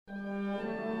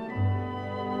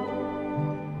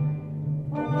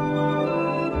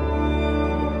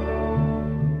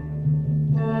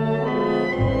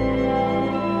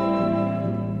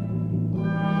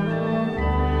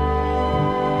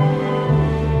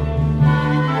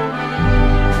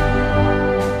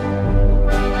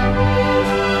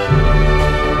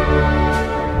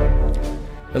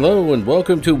Hello and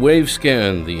welcome to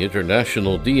Wavescan, the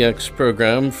international DX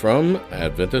program from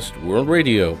Adventist World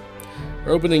Radio.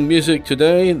 Our opening music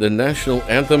today, the national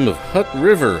anthem of Hutt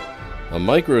River, a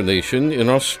micronation in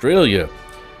Australia.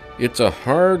 It's a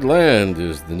Hard Land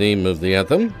is the name of the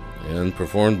anthem, and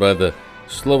performed by the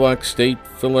Slovak State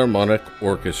Philharmonic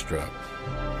Orchestra.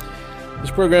 This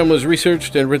program was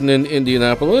researched and written in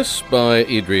Indianapolis by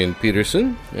Adrian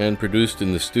Peterson and produced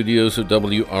in the studios of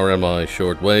WRMI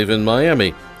Shortwave in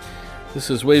Miami. This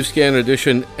is Wavescan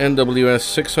edition NWS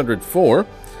 604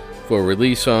 for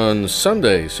release on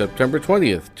Sunday, September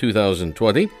 20th,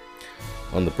 2020.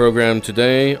 On the program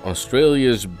today,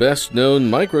 Australia's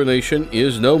best-known micronation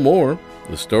is no more,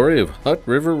 the story of Hutt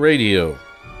River Radio,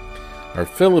 our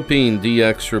Philippine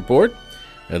DX report,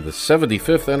 and the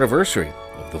 75th anniversary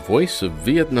of the Voice of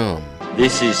Vietnam.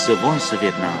 This is the Voice of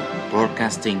Vietnam,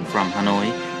 broadcasting from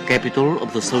Hanoi, capital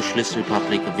of the Socialist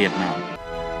Republic of Vietnam.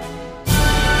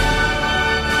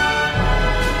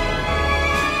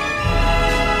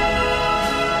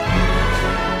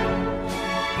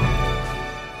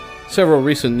 Several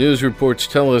recent news reports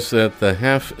tell us that the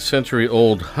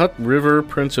half-century-old Hutt River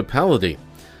Principality,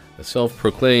 a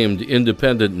self-proclaimed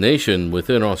independent nation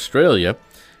within Australia,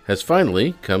 has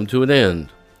finally come to an end,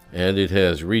 and it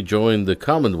has rejoined the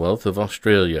Commonwealth of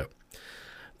Australia.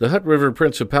 The Hutt River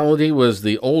Principality was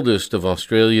the oldest of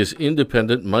Australia's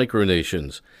independent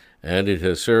micronations, and it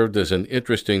has served as an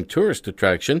interesting tourist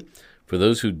attraction for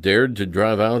those who dared to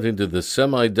drive out into the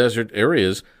semi-desert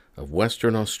areas of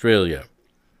Western Australia.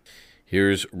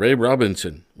 Here's Ray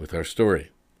Robinson with our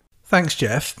story. Thanks,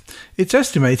 Jeff. It's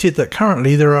estimated that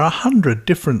currently there are 100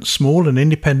 different small and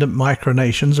independent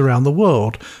micronations around the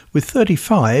world, with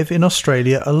 35 in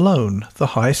Australia alone, the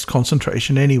highest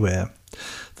concentration anywhere.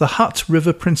 The Hutt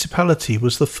River Principality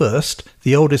was the first,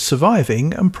 the oldest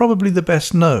surviving, and probably the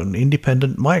best known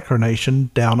independent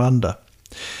micronation down under.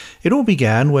 It all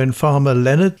began when farmer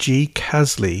Leonard G.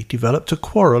 Casley developed a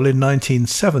quarrel in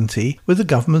 1970 with the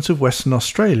government of Western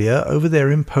Australia over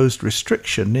their imposed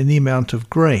restriction in the amount of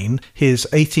grain his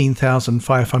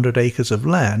 18,500 acres of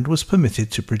land was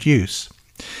permitted to produce.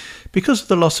 Because of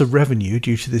the loss of revenue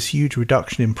due to this huge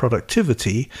reduction in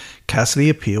productivity,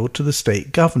 Casley appealed to the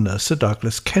state governor, Sir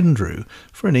Douglas Kendrew,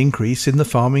 for an increase in the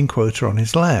farming quota on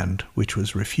his land, which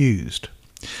was refused.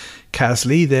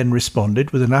 Casley then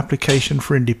responded with an application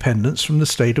for independence from the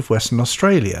state of Western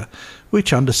Australia,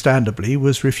 which understandably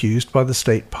was refused by the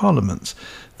state parliaments,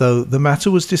 though the matter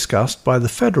was discussed by the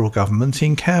federal government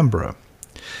in Canberra.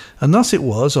 And thus it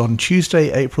was on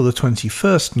Tuesday, April the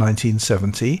 21st,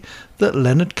 1970, that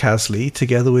Leonard Casley,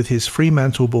 together with his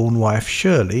Fremantle-born wife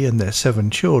Shirley and their 7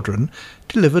 children,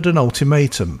 delivered an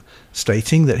ultimatum,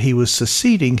 stating that he was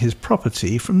seceding his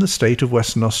property from the state of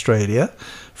Western Australia,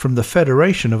 from the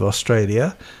Federation of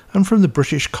Australia, and from the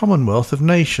British Commonwealth of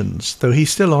Nations, though he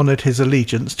still honoured his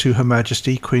allegiance to Her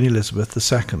Majesty Queen Elizabeth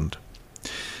II.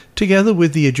 Together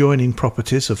with the adjoining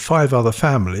properties of 5 other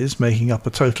families, making up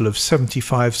a total of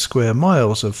 75 square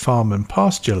miles of farm and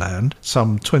pasture land,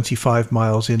 some 25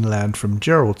 miles inland from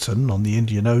Geraldton on the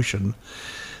Indian Ocean,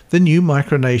 the new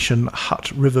micronation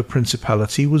Hutt River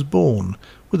Principality was born,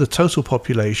 with a total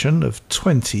population of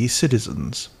 20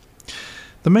 citizens.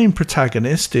 The main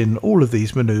protagonist in all of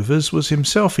these manoeuvres was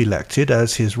himself elected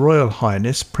as His Royal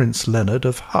Highness Prince Leonard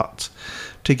of Hutt,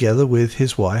 together with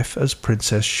his wife as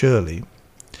Princess Shirley.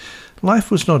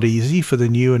 Life was not easy for the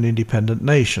new and independent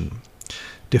nation.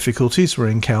 Difficulties were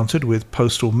encountered with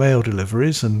postal mail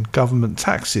deliveries, and government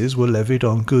taxes were levied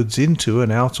on goods into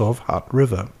and out of Hutt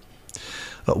River.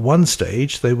 At one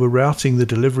stage, they were routing the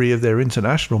delivery of their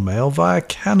international mail via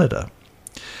Canada.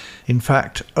 In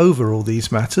fact, over all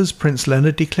these matters, Prince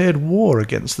Leonard declared war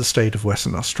against the state of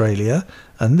Western Australia,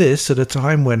 and this at a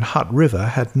time when Hutt River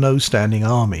had no standing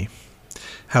army.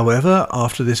 However,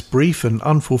 after this brief and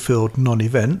unfulfilled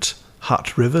non-event,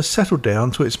 Hutt River settled down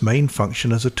to its main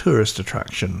function as a tourist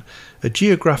attraction, a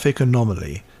geographic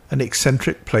anomaly, an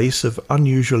eccentric place of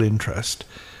unusual interest,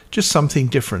 just something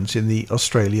different in the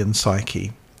Australian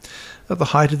psyche. At the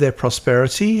height of their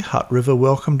prosperity, Hutt River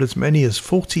welcomed as many as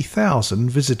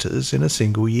 40,000 visitors in a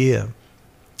single year.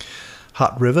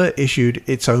 Hutt River issued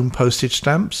its own postage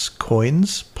stamps,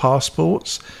 coins,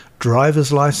 passports,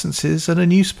 driver's licenses, and a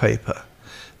newspaper.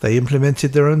 They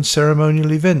implemented their own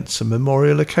ceremonial events and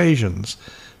memorial occasions.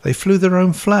 They flew their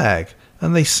own flag,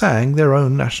 and they sang their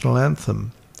own national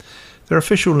anthem. Their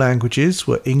official languages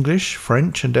were English,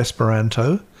 French, and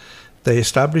Esperanto. They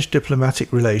established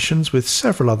diplomatic relations with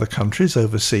several other countries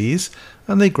overseas,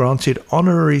 and they granted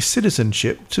honorary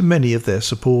citizenship to many of their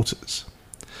supporters.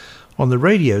 On the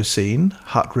radio scene,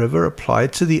 Hutt River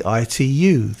applied to the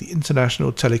ITU, the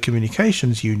International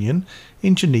Telecommunications Union,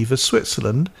 in Geneva,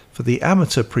 Switzerland, for the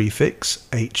amateur prefix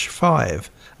H5,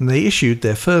 and they issued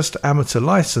their first amateur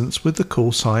license with the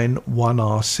call sign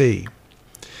 1RC.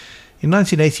 In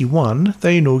 1981,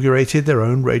 they inaugurated their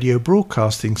own radio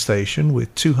broadcasting station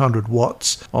with 200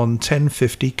 watts on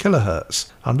 1050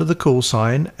 kHz under the call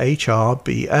sign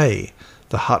HRBA,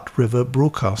 the Hutt River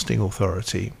Broadcasting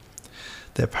Authority.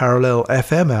 Their parallel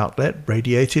FM outlet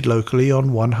radiated locally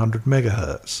on 100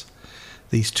 MHz.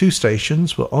 These two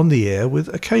stations were on the air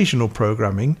with occasional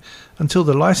programming until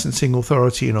the licensing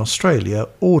authority in Australia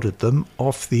ordered them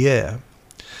off the air.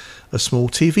 A small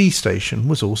TV station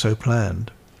was also planned.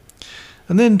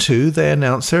 And then too, they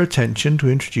announced their intention to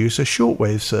introduce a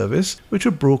shortwave service which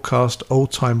would broadcast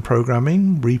old-time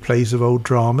programming, replays of old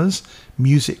dramas,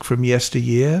 music from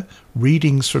yesteryear,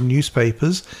 readings from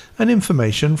newspapers, and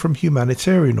information from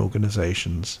humanitarian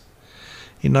organisations.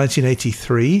 In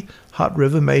 1983, Hutt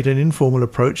River made an informal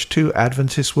approach to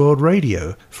Adventist World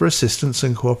Radio for assistance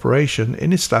and cooperation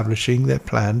in establishing their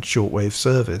planned shortwave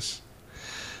service.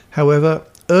 However,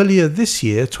 earlier this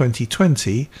year,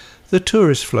 2020, the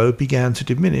tourist flow began to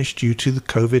diminish due to the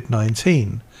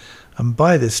COVID-19, and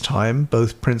by this time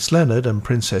both Prince Leonard and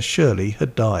Princess Shirley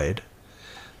had died.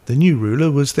 The new ruler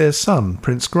was their son,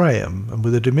 Prince Graham, and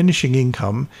with a diminishing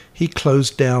income, he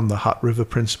closed down the Hutt River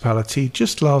Principality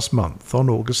just last month on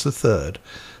August the 3rd,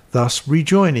 thus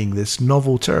rejoining this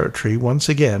novel territory once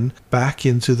again back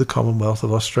into the Commonwealth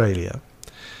of Australia.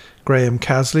 Graham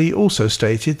Casley also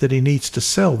stated that he needs to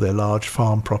sell their large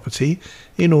farm property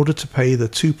in order to pay the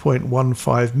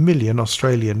 $2.15 million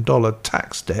Australian dollar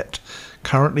tax debt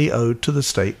currently owed to the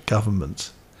state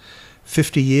government.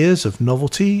 50 years of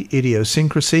novelty,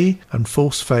 idiosyncrasy, and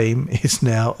false fame is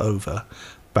now over.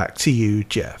 Back to you,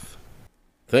 Jeff.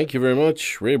 Thank you very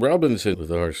much, Ray Robinson,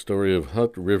 with our story of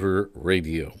Hutt River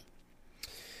Radio.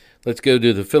 Let's go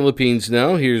to the Philippines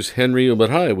now. Here's Henry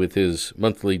Umaray with his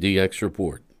monthly DX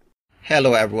report.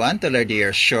 Hello everyone, to our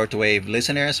dear shortwave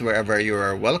listeners, wherever you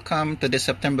are, welcome to the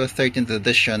September 13th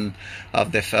edition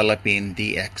of the Philippine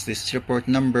DX. This is report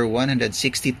number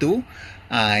 162.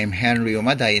 I'm Henry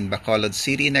Umaray in Bacolod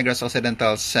City, Negros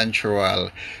Occidental,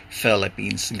 Central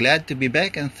Philippines. Glad to be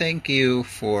back and thank you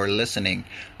for listening.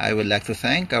 I would like to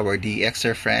thank our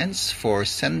DXer friends for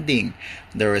sending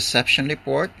the reception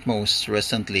report most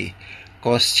recently.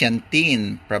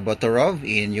 Kostyantin Prabotorov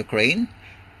in Ukraine,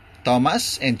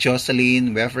 Thomas and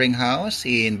Jocelyn Weveringhaus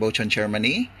in Bochum,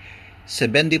 Germany,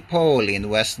 Sebendi Paul in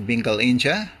West Bengal,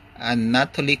 India,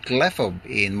 Anatoly Klefov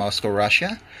in Moscow,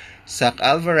 Russia, Zach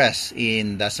Alvarez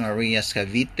in Dasmariñas,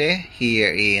 Cavite,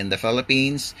 here in the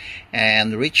Philippines,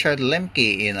 and Richard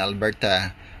Lemke in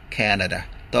Alberta, Canada.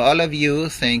 To all of you,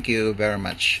 thank you very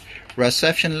much.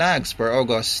 Reception lags for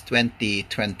August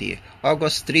 2020.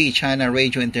 August 3, China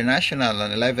Radio International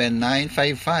on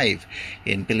 11955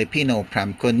 in Filipino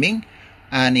from Kunming,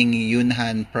 Aning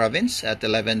Yunnan Province at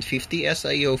 1150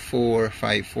 SIO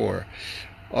 454.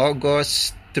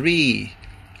 August 3,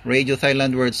 Radio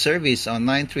Thailand World Service on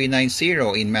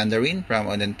 9390 in Mandarin from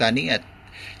Onentani at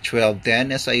 1210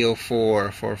 SIO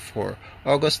 444.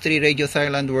 August 3, Radio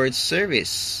Thailand World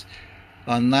Service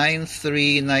on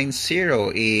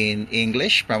 9390 in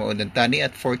English from Onentani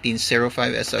at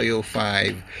 1405 SIO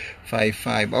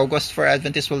 555. August 4,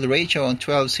 Adventist World Radio on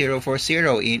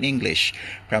 12040 in English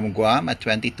from Guam at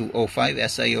 2205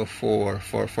 SIO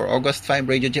 444. August 5,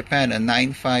 Radio Japan on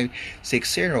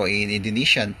 9560 in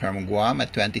Indonesian from Guam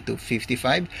at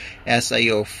 2255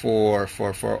 SIO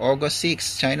 444. August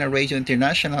 6, China Radio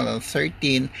International on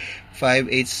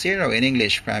 13580 in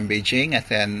English from Beijing at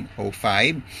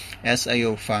 1005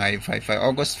 SIO 555.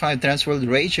 August 5, Transworld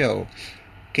Radio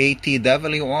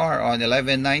KTWR on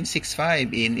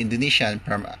 11965 in Indonesian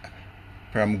from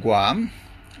Guam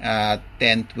at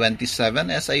 1027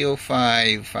 SIO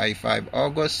 555.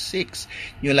 August 6,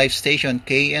 New Life Station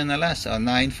KNLS on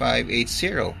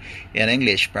 9580 in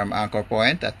English from Anchor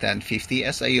Point at 1050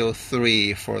 SIO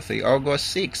 343. August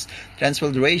 6,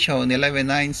 Transworld Radio on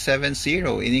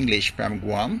 11970 in English from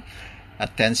Guam at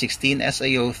 1016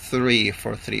 SIO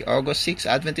 343. August 6,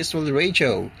 Adventist World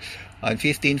Radio on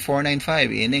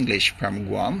 15495 in English from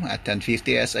Guam at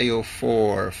 1050 SIO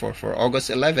 444. August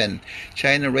 11,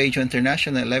 China Radio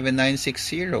International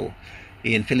 11960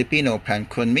 in Filipino from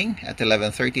Kunming at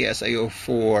 1130 SIO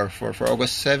 444.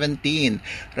 August 17,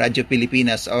 Radio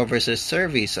Pilipinas Overseas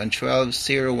Service on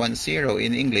 12010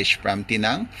 in English from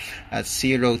Tinang at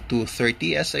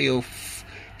 0230 SIO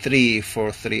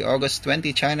 343. August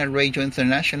 20, China Radio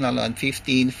International on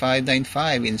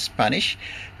 15595 in Spanish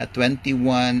at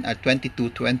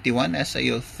 2221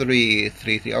 SIO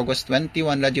 333. August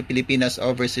 21, Radio Pilipinas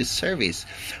Overseas Service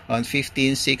on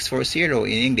 15640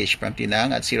 in English from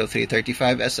Penang at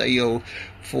 0335 SIO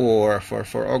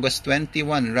 444. August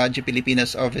 21, Radio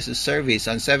Pilipinas Overseas Service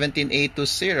on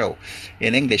 17820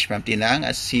 in English from Penang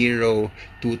at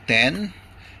 0210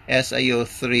 SIO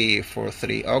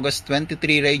 343. August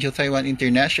 23, Radio Taiwan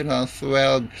International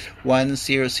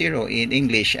 12100 in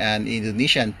English and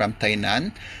Indonesian from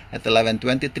Tainan at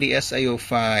 1123 SIO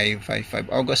 555.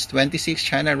 August 26,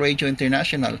 China Radio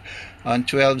International on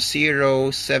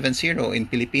 12070 in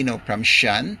Filipino from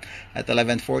Shan at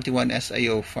 1141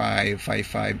 SIO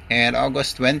 555. And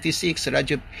August 26,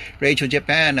 Radio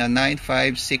Japan on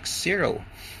 9560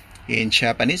 in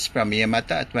Japanese from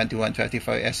Yamata at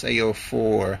 2125 SIO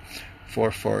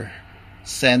 444.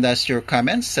 Send us your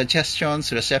comments,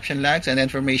 suggestions, reception lags, and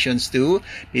informations to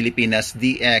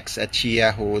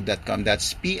filipinasdx@yahoo.com.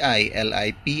 That's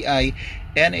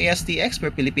PILIPINASDX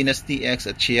for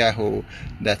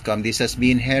filipinasdx@yahoo.com. This has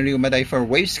been Henry Umaday for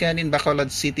Wavescan in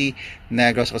Bacolod City,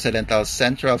 Negros Occidental,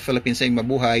 Central Philippines. Saying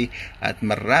mabuhay at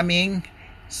maraming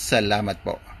salamat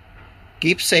po.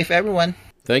 Keep safe, everyone.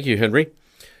 Thank you, Henry.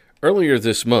 Earlier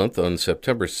this month, on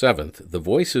September 7th, The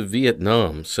Voice of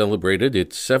Vietnam celebrated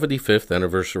its 75th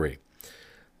anniversary.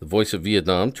 The Voice of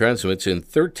Vietnam transmits in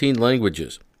 13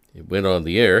 languages. It went on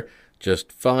the air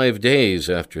just 5 days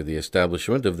after the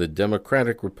establishment of the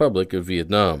Democratic Republic of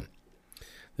Vietnam.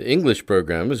 The English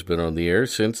program has been on the air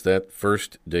since that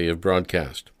first day of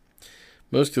broadcast.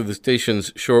 Most of the station's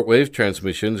shortwave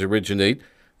transmissions originate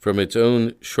from its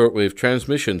own shortwave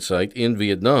transmission site in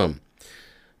Vietnam.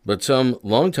 But some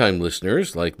longtime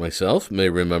listeners, like myself, may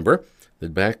remember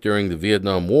that back during the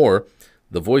Vietnam War,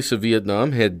 the Voice of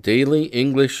Vietnam had daily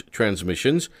English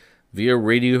transmissions via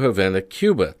Radio Havana,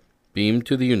 Cuba, beamed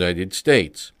to the United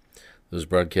States. Those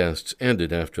broadcasts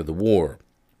ended after the war.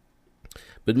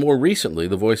 But more recently,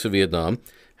 the Voice of Vietnam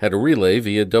had a relay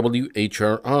via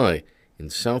WHRI in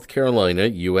South Carolina,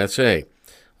 USA,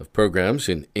 of programs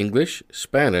in English,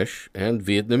 Spanish, and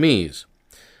Vietnamese.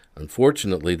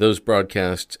 Unfortunately, those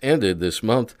broadcasts ended this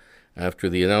month after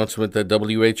the announcement that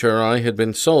WHRI had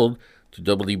been sold to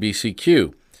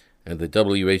WBCQ and that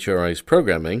WHRI's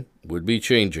programming would be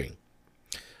changing.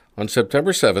 On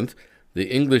September 7th,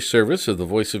 the English service of the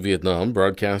Voice of Vietnam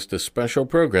broadcast a special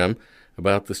program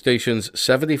about the station's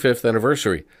 75th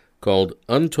anniversary called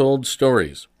Untold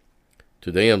Stories.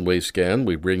 Today on Wavescan,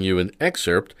 we bring you an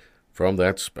excerpt from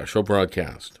that special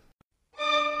broadcast.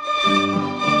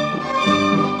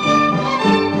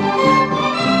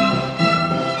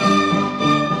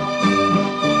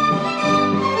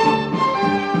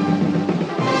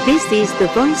 This is the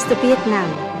Voice of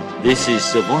Vietnam. This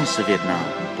is the Voice of Vietnam,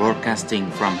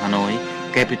 broadcasting from Hanoi,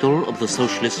 capital of the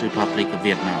Socialist Republic of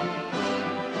Vietnam.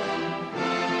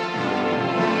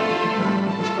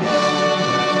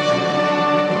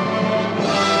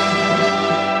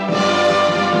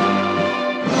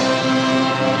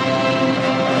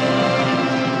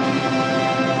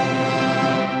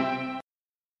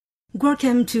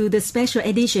 Welcome to the special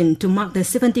edition to mark the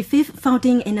 75th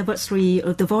founding anniversary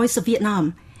of the Voice of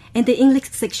Vietnam and the English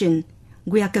section.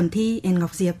 We are Cẩm Thi and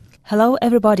Ngọc Diệp. Hello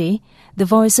everybody. The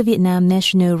Voice of Vietnam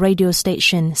national radio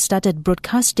station started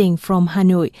broadcasting from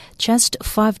Hanoi just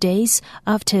 5 days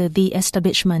after the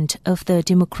establishment of the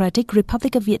Democratic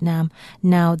Republic of Vietnam,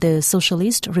 now the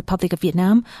Socialist Republic of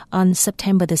Vietnam, on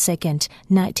September the 2nd,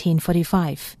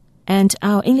 1945. And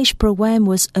our English program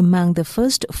was among the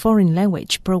first foreign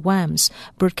language programs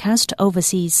broadcast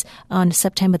overseas on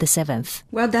September the 7th.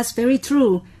 Well, that's very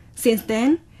true. Since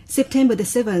then, September the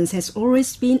 7th has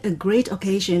always been a great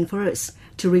occasion for us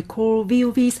to recall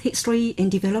VOV's history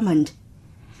and development.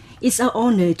 It's our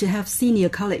honor to have senior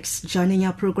colleagues joining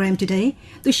our program today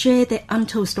to share their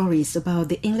untold stories about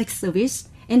the English service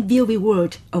and VOV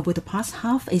world over the past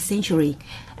half a century.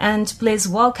 And please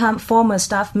welcome former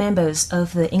staff members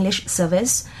of the English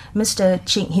service, Mr.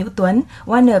 Trịnh Hiễu Tuấn,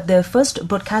 one of the first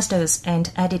broadcasters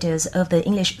and editors of the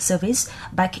English service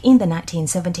back in the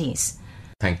 1970s.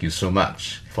 Thank you so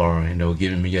much for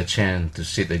giving me a chance to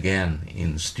sit again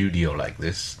in studio like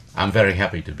this. I'm very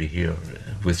happy to be here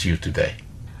with you today.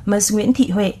 Ms. Nguyễn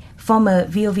Thị Huệ, former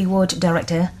VOV World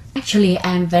Director. Actually,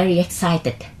 I'm very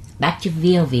excited back to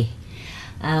VOV.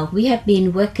 We have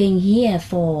been working here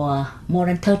for more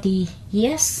than 30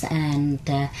 years and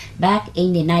back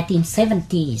in the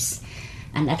 1970s.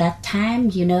 And at that time,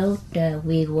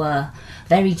 we were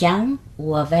very young,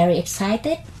 were very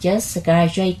excited, just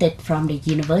graduated from the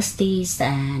universities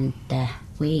and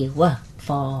we worked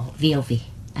for VOV,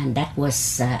 and that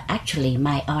was actually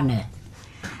my honor.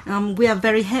 We are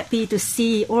very happy to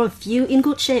see all of you in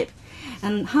good shape.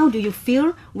 And how do you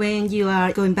feel when you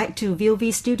are going back to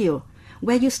VOV studio,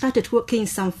 where you started working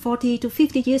some 40 to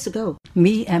 50 years ago?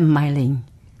 Me, I'm Mai Ling.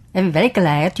 I'm very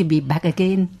glad to be back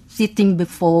again, sitting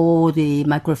before the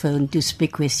microphone to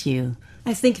speak with you.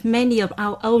 I think many of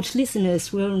our old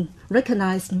listeners will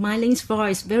recognize Mai Ling's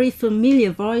voice, very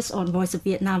familiar voice on Voice of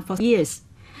Vietnam for years.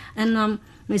 And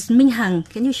Ms. Minh Hằng,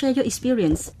 can you share your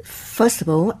experience? First of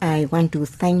all, I want to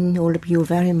thank all of you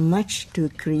very much to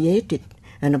create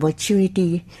an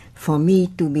opportunity for me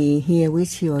to be here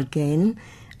with you again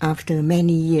after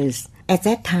many years. At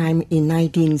that time, in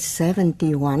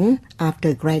 1971,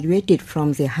 after graduated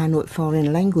from the Hanoi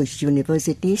Foreign Language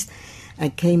Universities, I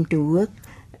came to work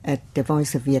at the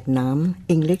Voice of Vietnam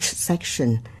English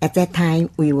section. At that time,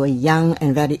 we were young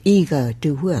and very eager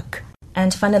to work.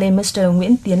 And finally, Mr.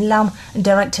 Nguyễn Tiến Long,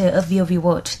 Director of VOV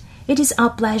World. It is our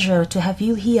pleasure to have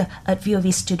you here at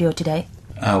VOV Studio today.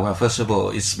 Well, first of all,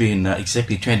 it's been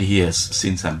exactly 20 years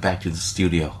since I'm back to the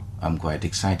studio. I'm quite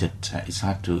excited. It's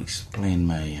hard to explain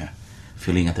my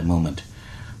feeling at the moment.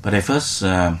 But I first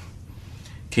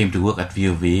came to work at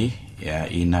VOV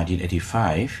in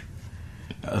 1985,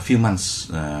 a few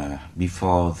months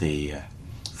before the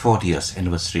 40th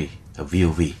anniversary of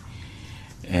VOV.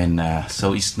 And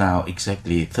so it's now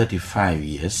exactly 35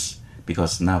 years,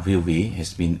 because now VOV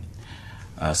has been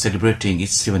celebrating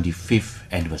its 75th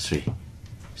anniversary.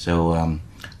 So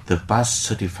the past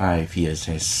 35 years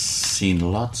has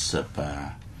seen lots of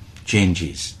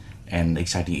changes and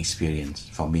exciting experience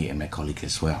for me and my colleagues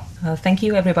as well. Thank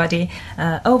you, everybody.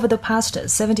 Over the past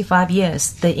 75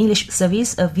 years, the English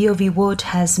service of VOV World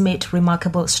has made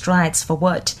remarkable strides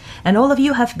forward, and all of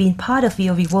you have been part of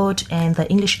VOV World and the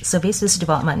English services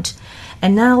development.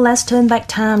 And now let's turn back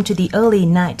time to the early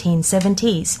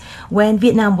 1970s, when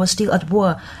Vietnam was still at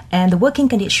war and the working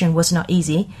condition was not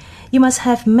easy. You must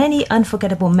have many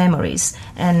unforgettable memories,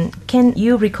 and can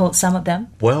you recall some of them?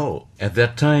 Well, at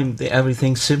that time,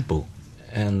 everything's simple,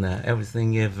 and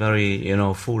everything is very,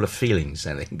 full of feelings,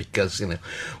 I think, because,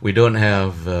 we don't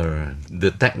have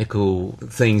the technical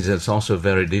things that's also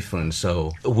very different.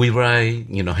 So we write,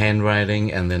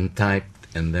 handwriting and then type,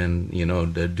 and then,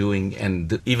 the doing,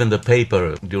 and even the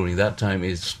paper during that time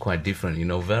is quite different,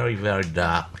 very, very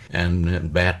dark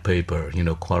and bad paper,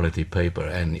 quality paper.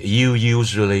 And you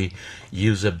usually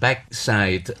use the back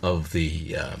side of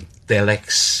the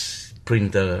telex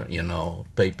printer,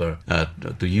 paper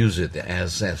to use it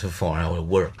as for our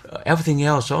work. Everything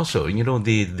else also,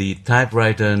 the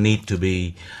typewriter need to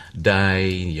be dye,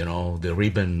 the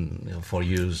ribbon for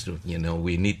use,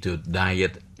 we need to dye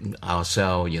it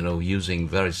ourselves, using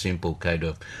very simple kind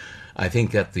of, I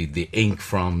think that the ink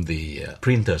from the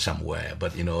printer somewhere,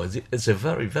 but it's a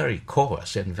very, very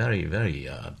coarse and very, very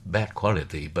bad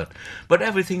quality, but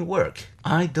everything works.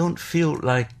 I don't feel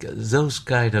like those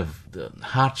kind of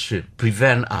hardship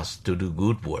prevent us to do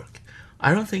good work.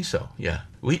 I don't think so. Yeah,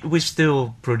 we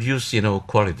still produce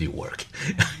quality work.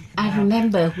 I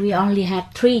remember we only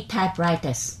had 3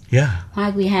 typewriters. Yeah.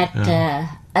 While we had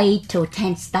 8 to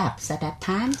 10 staffs at that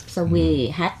time, so we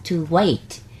had to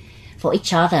wait for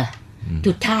each other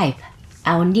to type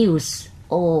our news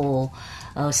or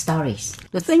stories.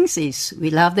 The thing is, we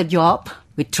love the job.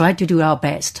 We try to do our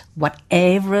best.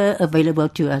 Whatever available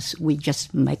to us, we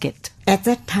just make it. At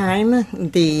that time,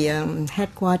 the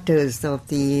headquarters of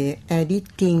the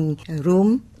editing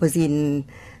room was in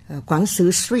Quang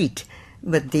Sư Street,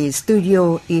 but the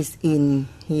studio is in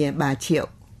here, Ba Triệu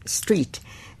Street.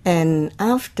 And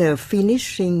after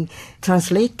finishing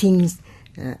translating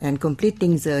and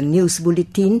completing the news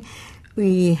bulletin,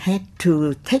 we had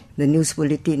to take the news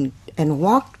bulletin and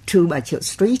walk to Ba Triệu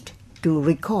Street to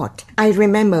record. I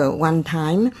remember one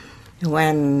time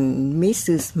when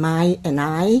Mrs. Mai and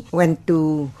I went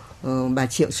to Ba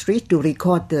Triệu Street to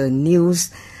record the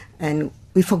news, and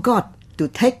we forgot to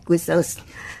take with us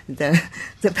the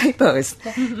papers.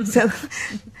 So,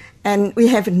 and we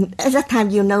have, at that time,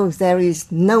 there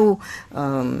is no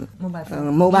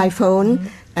mobile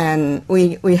phone, and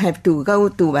we have to go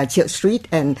to Ba Triệu Street,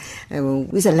 and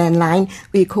with a landline,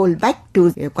 we call back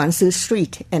to Quang Sư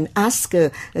Street and ask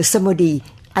somebody,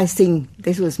 I think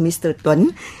this was Mr.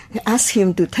 Tuấn, ask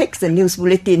him to take the news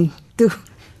bulletin to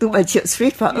Ba Triệu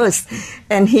Street for us.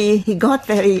 And he got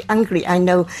very angry,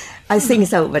 I think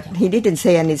so, but he didn't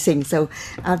say anything. So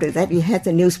after that, we had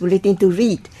the news bulletin to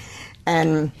read.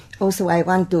 And also I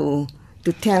want to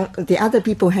tell, the other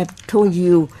people have told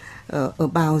you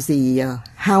about the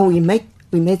how we made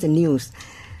the news.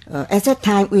 At that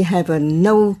time, we have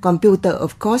no computer,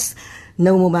 of course,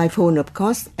 no mobile phone, of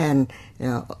course, and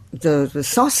the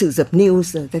sources of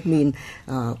news, that means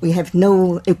we have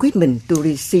no equipment to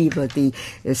receive the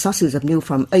sources of news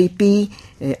from AP,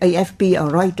 AFP or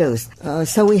Reuters.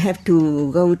 So we have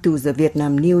to go to the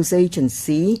Vietnam News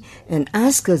Agency and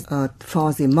ask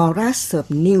for the morass of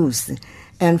news.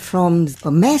 And from a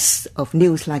mess of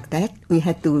news like that, we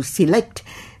had to select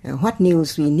what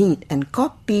news we need and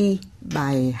copy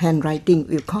by handwriting.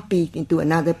 We'll copy into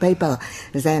another paper,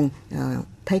 then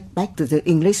take back to the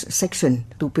English section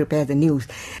to prepare the news.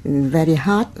 Very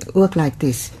hard work like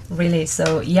this. Really,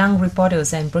 so young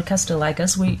reporters and broadcasters like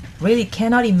us, we really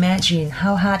cannot imagine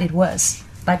how hard it was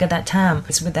back at that time.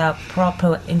 It's without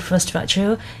proper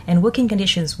infrastructure and working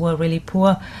conditions were really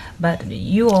poor, but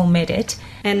you all made it.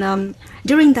 And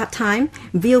during that time,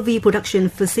 VOV production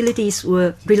facilities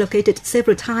were relocated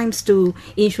several times to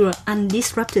ensure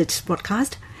undisrupted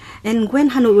broadcast. And when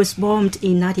Hanoi was bombed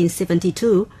in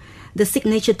 1972, the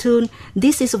signature tune,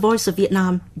 "This is the Voice of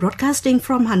Vietnam," broadcasting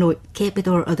from Hanoi,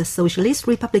 capital of the Socialist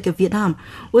Republic of Vietnam,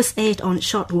 was aired on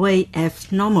shortwave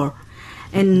as normal.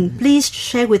 And please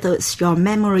share with us your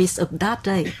memories of that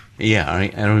day. Yeah,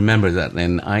 I remember that.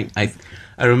 And I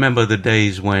remember the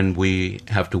days when we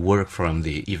have to work from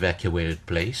the evacuated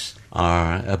place,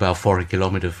 about 40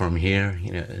 kilometers from here,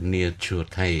 near Chua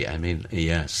Thai,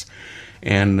 yes.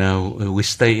 And we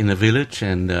stay in a village,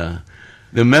 and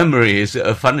the memory is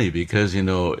funny because,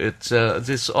 it's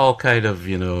this all kind of,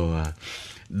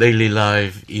 daily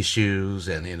life issues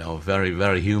and, very,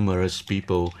 very humorous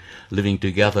people living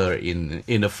together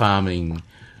in a farming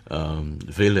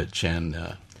village and,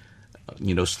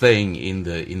 staying in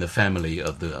the family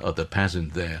of the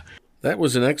peasant there. That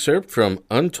was an excerpt from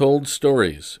Untold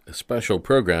Stories, a special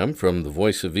program from The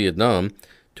Voice of Vietnam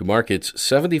to mark its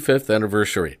 75th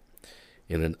anniversary.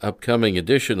 In an upcoming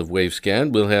edition of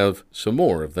Wavescan, we'll have some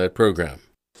more of that program.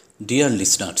 Dear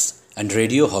listeners and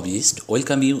radio hobbyists,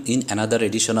 welcome you in another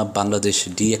edition of Bangladesh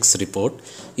DX Report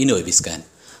in Wavescan.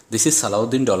 This is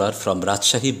Salahuddin Dollar from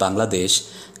Rajshahi, Bangladesh.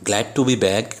 Glad to be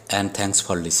back and thanks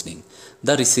for listening.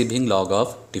 The receiving log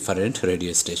of different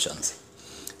radio stations.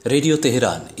 Radio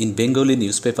Tehran in Bengali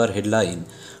newspaper headline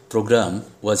program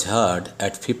was heard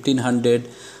at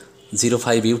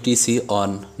 1505 UTC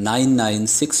on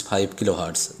 9965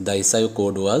 kHz. The SIO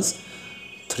code was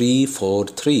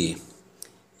 343.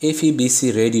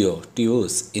 FEBC radio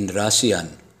TUS in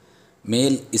Russian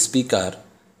male speaker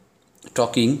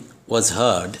talking was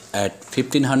heard at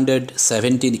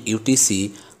 1517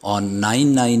 UTC on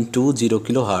 9920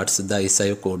 kHz. The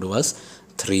SIO code was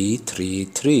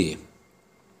 333.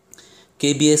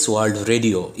 KBS World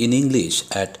Radio in English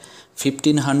at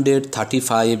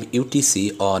 1535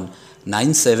 UTC on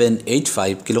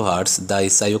 9785 kHz. The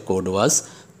SIO code was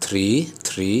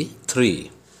 333.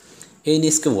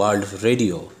 NHK World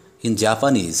Radio in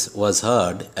Japanese was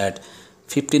heard at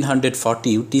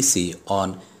 1540 UTC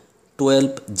on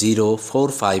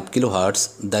 12045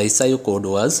 kHz. The SIO code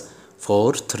was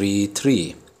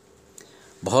 433.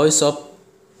 Voice of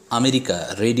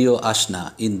America Radio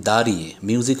Ashna in Dari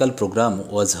musical program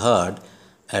was heard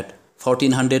at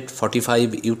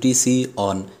 1445 UTC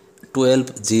on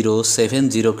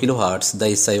 12070 kHz.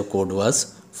 The SIO code was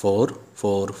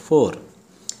 444.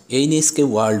 NHK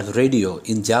World Radio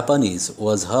in Japanese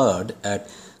was heard at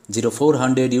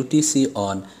 0400 UTC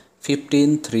on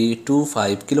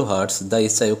 15325 kHz. The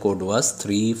SIO code was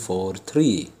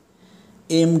 343.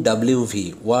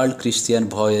 MWV World Christian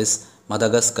Voice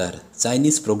Madagascar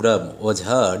Chinese program was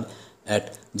heard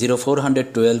at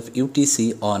 0412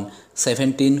 UTC on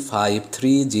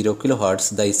 17530 kHz.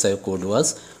 The SIO code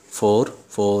was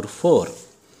 444.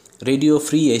 Radio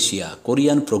Free Asia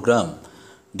Korean program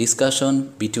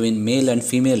discussion between male and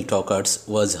female talkers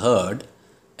was heard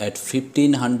at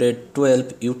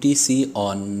 1512 UTC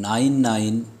on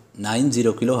 9990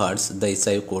 kHz. The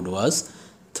SIO code was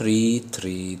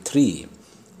 333.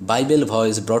 Bible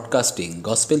Voice Broadcasting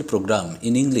Gospel program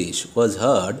in English was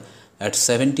heard at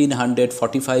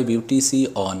 1745 UTC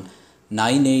on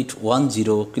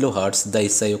 9810 kHz. The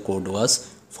SIO code was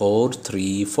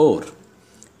 434.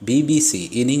 BBC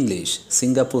in English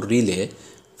Singapore Relay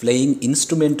playing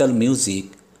instrumental music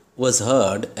was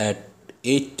heard at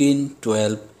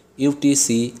 1812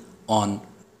 UTC on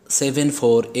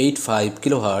 7485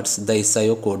 kHz. The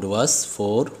SIO code was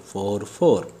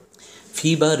 444.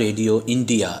 FIBA Radio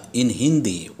India in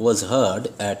Hindi was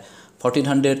heard at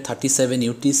 1437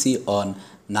 UTC on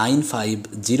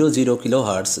 9500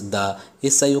 kHz. The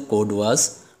SIO code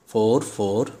was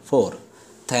 444.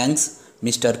 Thanks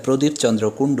Mr. Pradip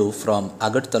Chandra Kundu from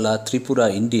Agartala,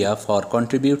 Tripura, India for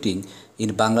contributing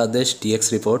in Bangladesh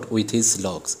DX report with his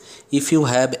logs. If you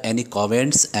have any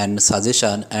comments and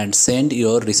suggestion, and send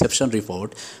your reception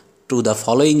report to the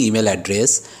following email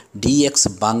address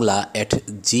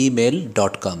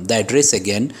dxbangla@gmail.com. The address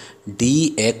again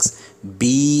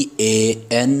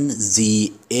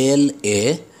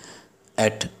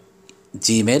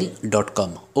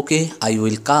dxbangla@gmail.com. Okay, I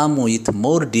will come with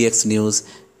more DX news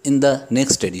in the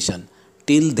next edition.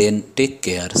 Till then, take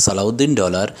care. Salahuddin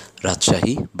Dollar,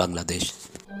 Rajshahi, Bangladesh.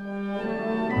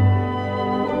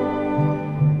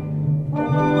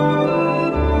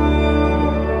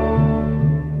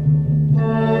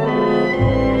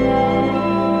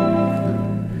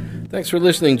 Thanks for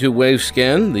listening to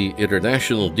Wavescan, the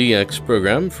international DX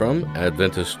program from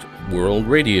Adventist World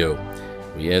Radio.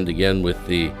 We end again with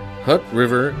the Hutt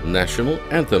River National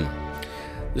Anthem.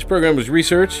 This program was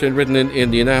researched and written in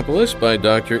Indianapolis by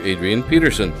Dr. Adrian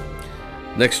Peterson.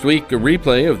 Next week, a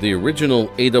replay of the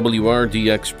original AWR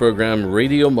DX program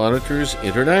Radio Monitors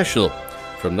International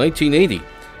from 1980,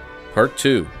 Part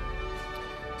 2.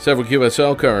 Several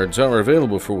QSL cards are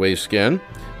available for Wavescan.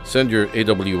 Send your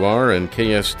AWR and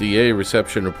KSDA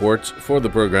reception reports for the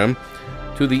program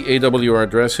to the AWR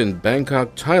address in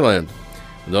Bangkok, Thailand,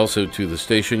 and also to the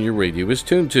station your radio is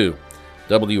tuned to,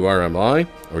 WRMI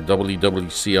or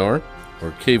WWCR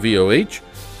or KVOH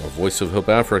or Voice of Hope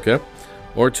Africa,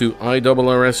 or to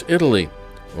IRRS Italy,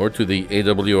 or to the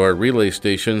AWR relay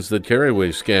stations that carry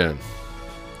Wavescan.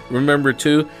 Remember,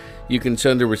 too, you can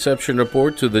send a reception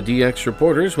report to the DX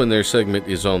reporters when their segment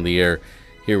is on the air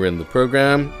here in the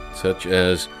program, such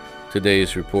as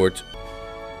today's report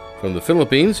from the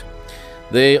Philippines.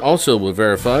 They also will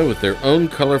verify with their own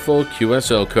colorful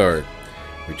QSL card.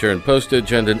 Return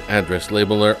postage and an address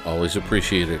label are always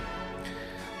appreciated.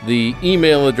 The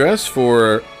email address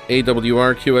for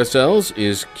AWR QSLs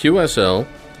is qsl@awr.org.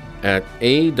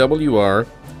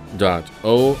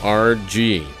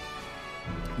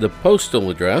 The postal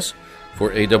address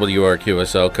for AWR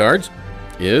QSL cards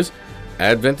is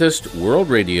Adventist World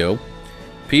Radio,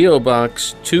 P.O.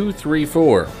 Box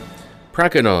 234,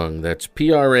 Prakanong, that's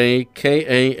Prakanong,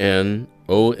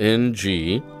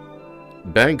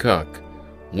 Bangkok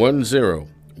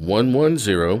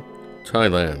 10110,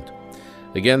 Thailand.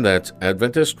 Again, that's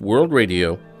Adventist World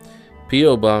Radio,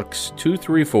 P.O. Box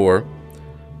 234,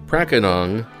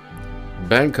 Prakanong,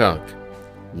 Bangkok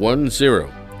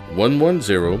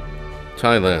 10110,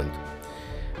 Thailand.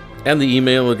 And the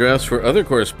email address for other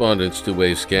correspondence to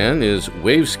Wavescan is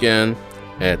wavescan@awr.org.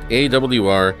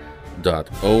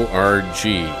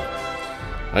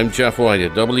 I'm Jeff White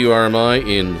at WRMI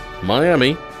in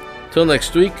Miami. Till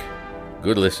next week,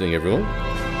 good listening, everyone.